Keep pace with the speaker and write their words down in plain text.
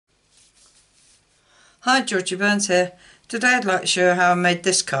Hi, Georgie Burns here. Today I'd like to show you how I made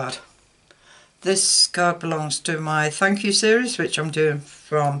this card. This card belongs to my thank you series, which I'm doing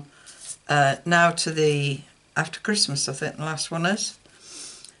from now to the after Christmas, I think the last one is.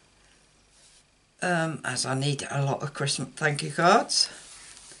 As I need a lot of Christmas thank you cards.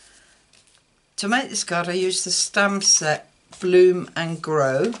 To make this card I used the stamp set Bloom and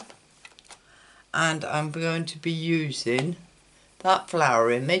Grow, and I'm going to be using that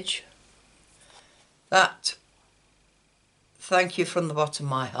flower image, that thank you from the bottom of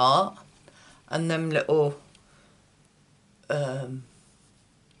my heart, and them little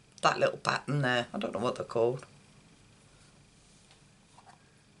that little pattern there. I don't know what they're called.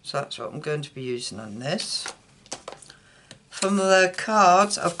 So that's what I'm going to be using on this. From the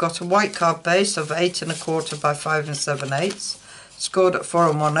cards, I've got a white card base of 8 1/4 by 5 7/8, scored at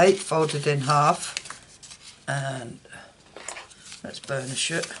 4 1/8, folded in half, and let's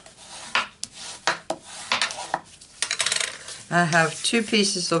burnish it. I have 2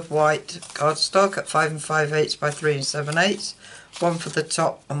 pieces of white cardstock at 5 5/8 by 3 7/8, one for the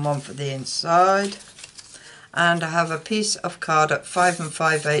top and one for the inside. And I have a piece of card at 5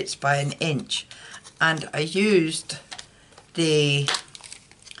 5/8 by 1 inch, and I used the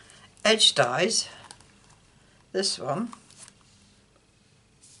edge dies, this one,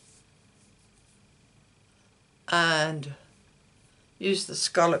 and used the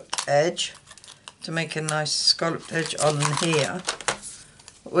scalloped edge to make a nice scalloped edge on here,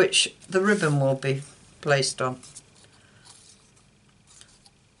 which the ribbon will be placed on,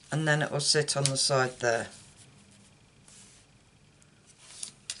 and then it will sit on the side there.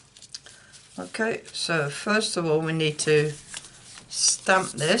 Okay, so first of all we need to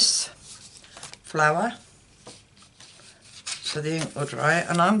stamp this flower so the ink will dry,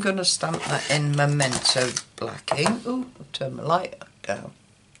 and I'm going to stamp that in Memento black ink. Oh, I'll turn my light down.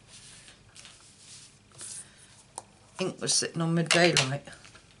 Ink was sitting on my daylight.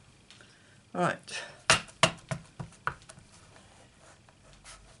 Right.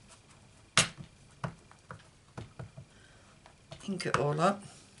 Ink it all up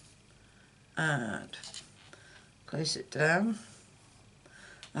and place it down.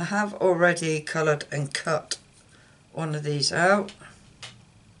 I have already coloured and cut one of these out,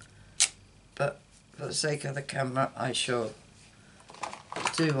 but for the sake of the camera I shall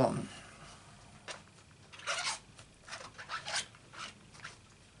do one.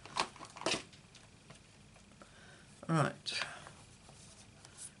 Right.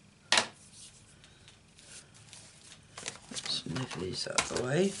 Let's move these out of the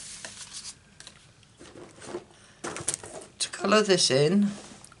way. To colour this in,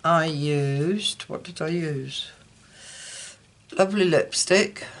 I used, what did I use? Lovely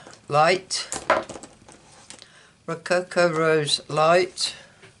lipstick, light, Rococo Rose light,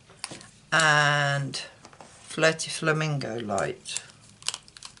 and Flirty Flamingo light.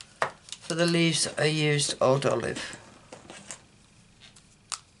 For the leaves I used Old Olive.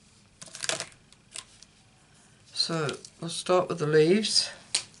 So we'll start with the leaves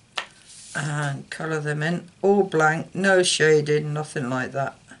and colour them in, all blank, no shading, nothing like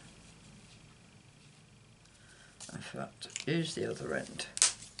that. In fact, use the other end.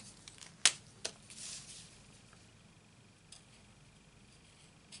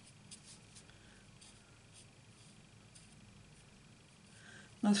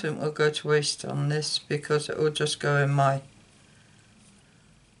 Nothing will go to waste on this because it will just go in my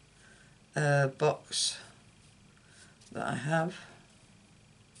box that I have.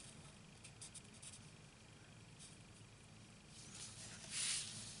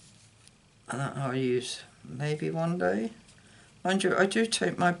 And that I'll use maybe one day. Mind you, I do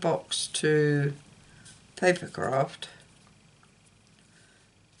take my box to Papercraft,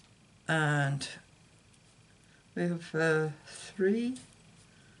 and we have 3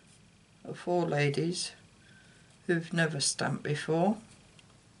 or 4 ladies who've never stamped before,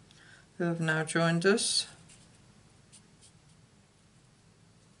 who have now joined us.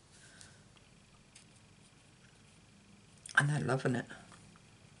 And they're loving it.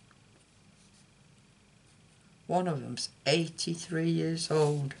 One of them's 83 years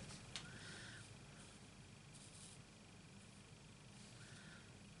old.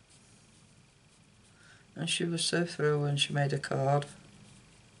 And she was so thrilled when she made a card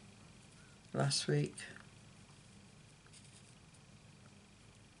last week.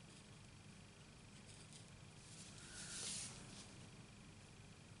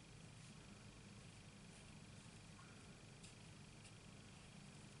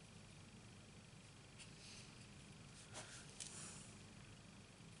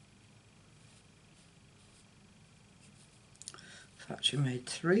 In fact, she made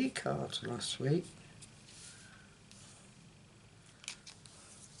 3 cards last week.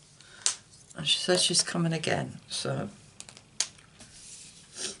 And she says she's coming again, so,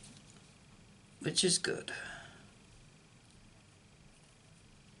 which is good.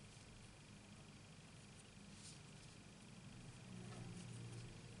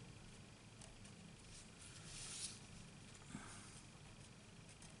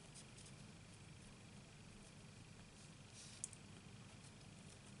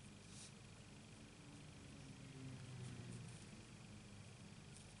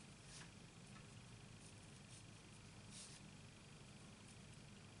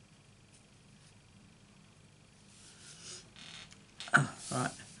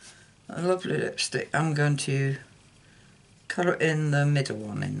 Right, a lovely lipstick. I'm going to colour in the middle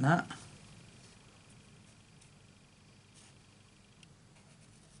one in that.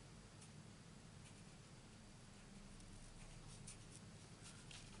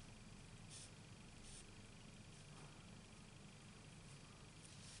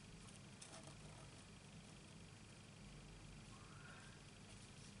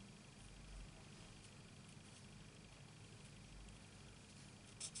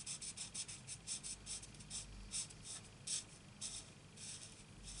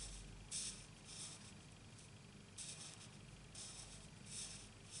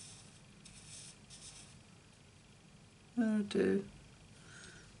 Oh dear.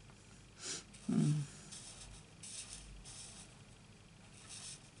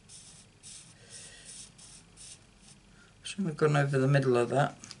 Shouldn't have gone over the middle of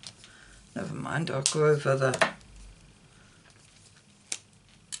that. Never mind, I'll go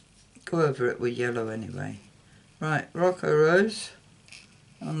over it with yellow anyway. Right, Rocco Rose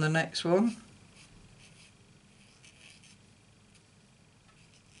on the next one.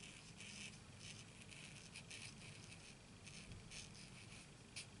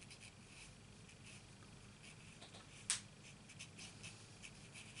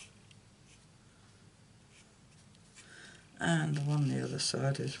 And the one on the other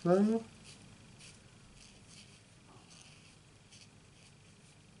side as well.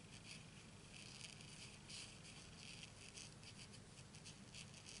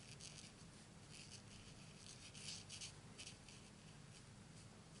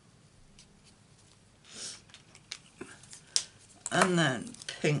 And then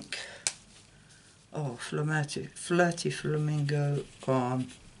pink. Oh, flirty flamingo on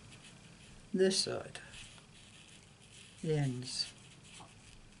this side. The ends.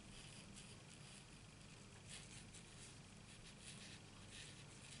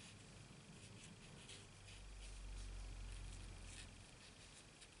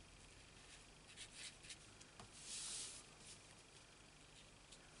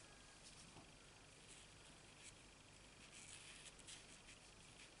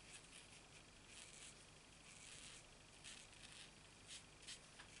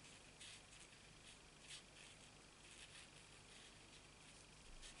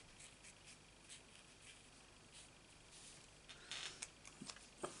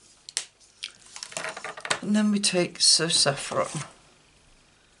 And then we take So Saffron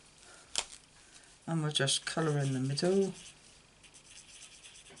and we'll just colour in the middle.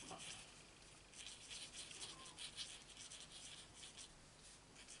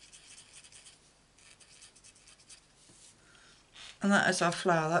 And that is our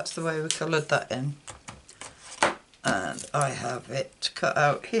flower. That's the way we coloured that in. And I have it cut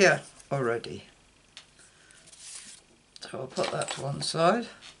out here already. So I'll put that to one side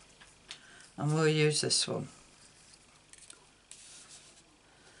and we'll use this one.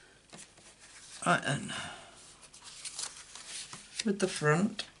 Right then, with the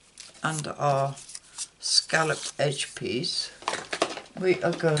front and our scalloped edge piece, we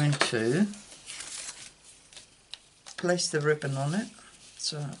are going to place the ribbon on it.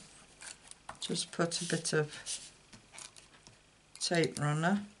 So just put a bit of tape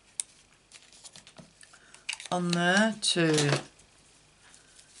runner on there to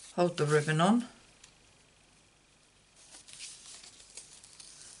hold the ribbon on.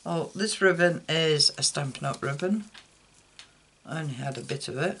 Oh, this ribbon is a Stampin' Up ribbon. I only had a bit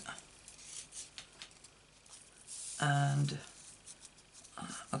of it. And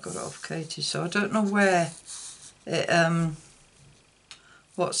I got it off Katie, so I don't know where it,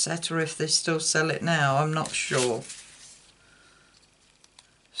 what set or if they still sell it now, I'm not sure.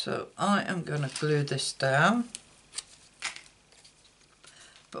 So I am going to glue this down.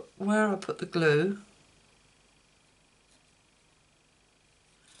 But where I put the glue,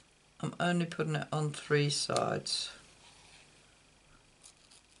 I'm only putting it on 3 sides.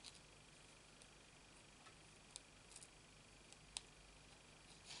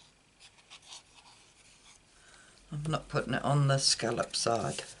 I'm not putting it on the scallop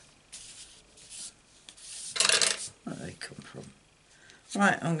side.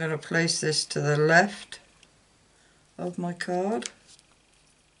 Right, I'm going to place this to the left of my card.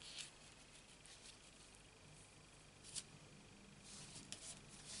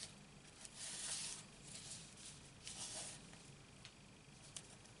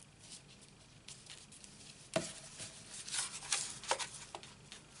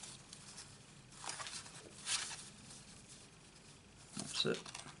 That's it.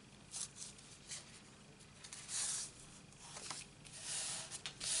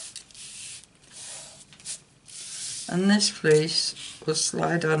 And this piece will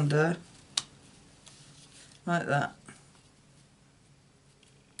slide under like that,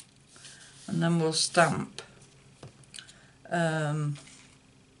 and then we'll stamp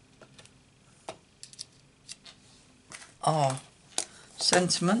our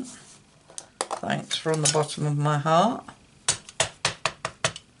sentiment, thanks, from the bottom of my heart,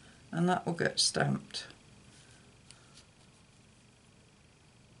 and that will get stamped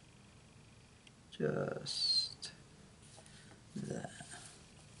just there.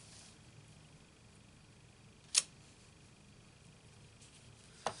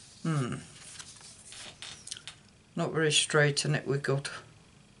 Not very straight and it wiggled.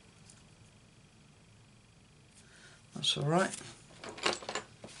 That's alright.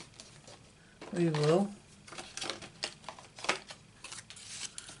 We will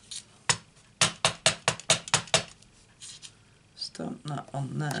stamp that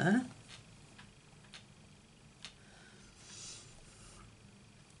on there.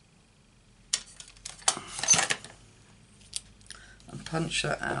 And punch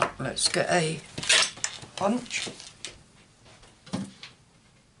that out. Let's get a punch.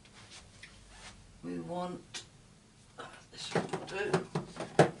 We want, this will do.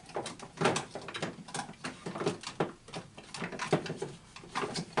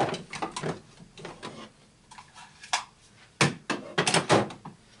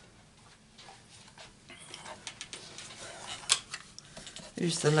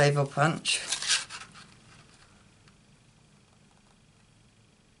 Use the label punch.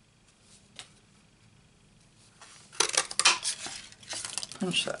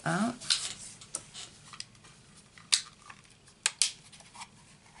 Punch that out.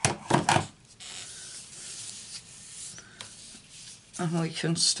 And we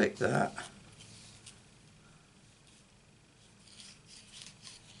can stick that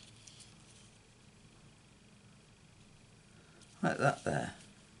like that there.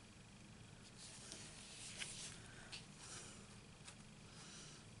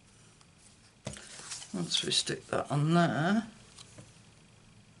 Once we stick that on there,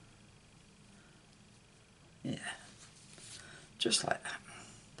 yeah, just like that.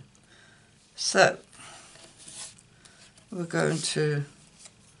 So we're going to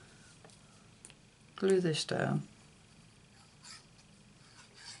glue this down.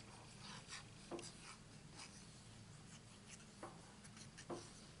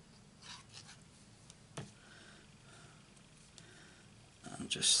 And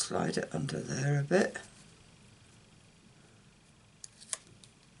just slide it under there a bit.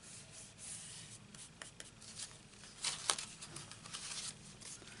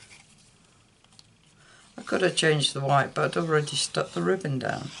 I've got to change the white, but I'd already stuck the ribbon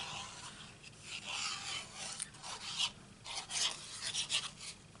down.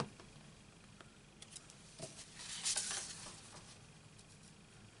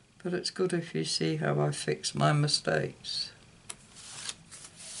 But it's good if you see how I fix my mistakes.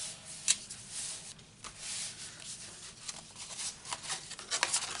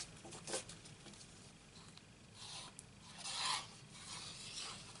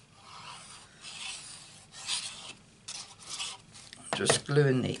 Just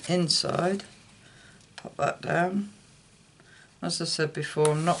gluing the inside, pop that down. As I said before,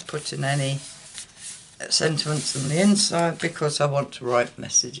 I'm not putting any sentiments on the inside because I want to write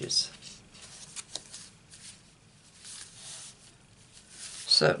messages.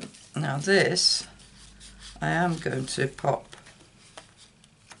 So now this I am going to pop,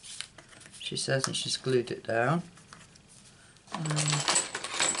 she says, and she's glued it down.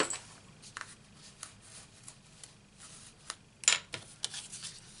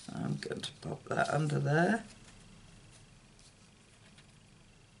 I'm going to pop that under there.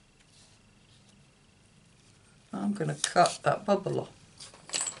 I'm going to cut that bubble off.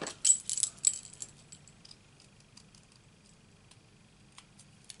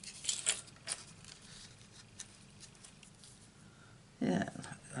 Yeah,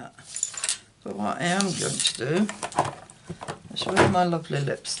 like that. But what I am going to do is with my lovely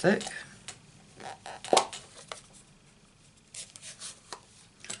lipstick,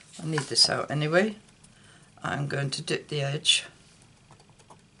 I need this out anyway, I'm going to dip the edge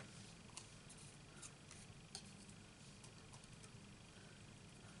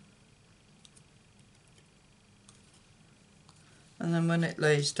and then when it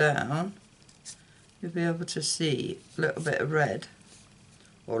lays down you'll be able to see a little bit of red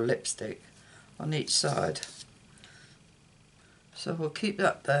or lipstick on each side. So we'll keep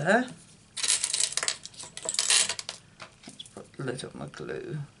that there. Let's put the lid on my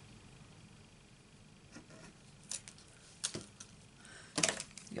glue.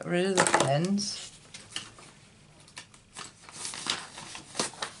 Get rid of the pens.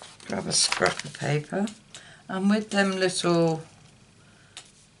 Grab a scrap of paper, and with them little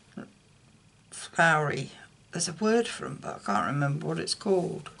flowery, there's a word for them but I can't remember what it's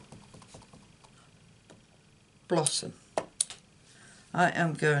called. Blossom. I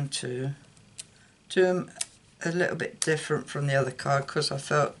am going to do them a little bit different from the other card because I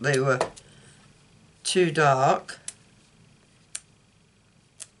felt they were too dark.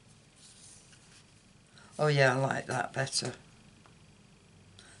 Oh yeah, I like that better.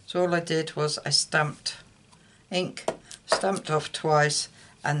 So all I did was I stamped ink, stamped off twice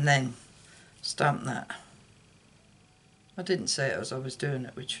and then stamped that. I didn't say it as I was doing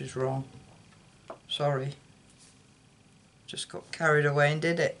it, which was wrong. Sorry. Just got carried away and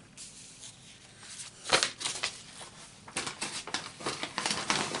did it.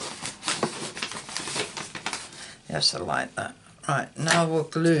 Yes, I like that. Right, now we'll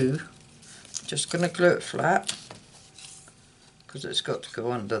glue. Just going to glue it flat because it's got to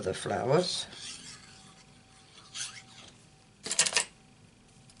go under the flowers.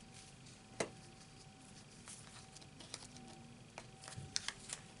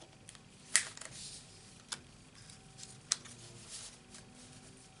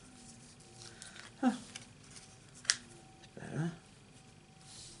 Oh, it's better.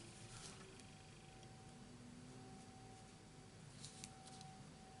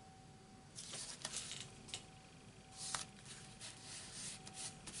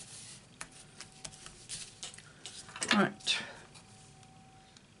 Right.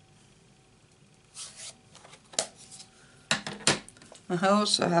 I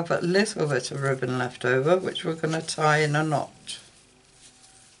also have a little bit of ribbon left over which we're going to tie in a knot.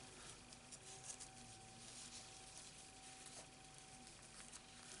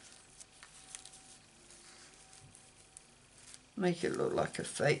 Make it look like a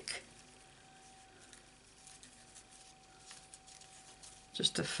fake.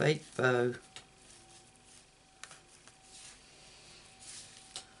 Just a fake bow.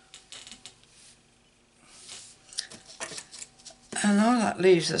 And all that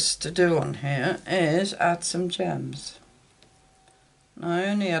leaves us to do on here is add some gems. Now I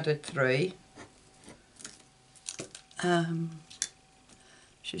only added 3.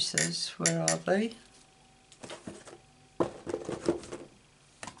 She says, where are they?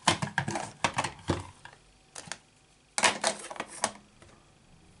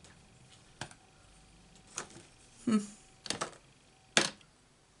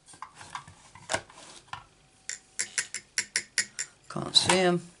 Can't see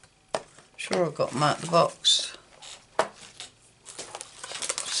them. Sure I've got them out of the box.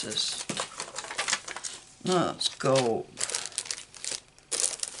 What's this? No, it's gold.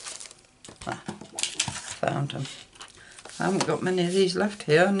 Ah, found them. I haven't got many of these left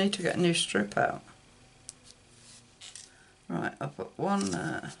here. I need to get a new strip out. Right, I'll put one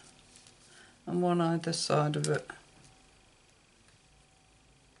there and one either side of it.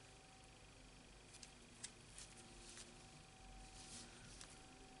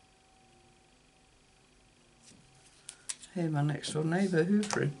 Hear my next door neighbour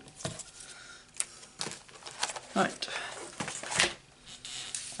hoovering. Right.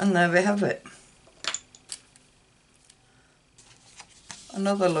 And there we have it.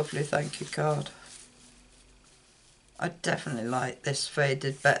 Another lovely thank you card. I definitely like this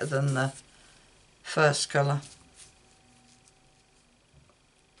faded better than the first colour.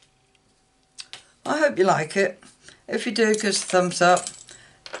 I hope you like it. If you do, give us a thumbs up.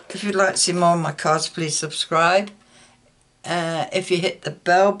 If you'd like to see more of my cards, please subscribe. If you hit the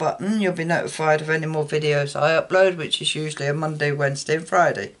bell button, you'll be notified of any more videos I upload, which is usually a Monday, Wednesday and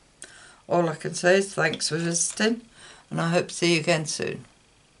Friday. All I can say is thanks for visiting, and I hope to see you again soon.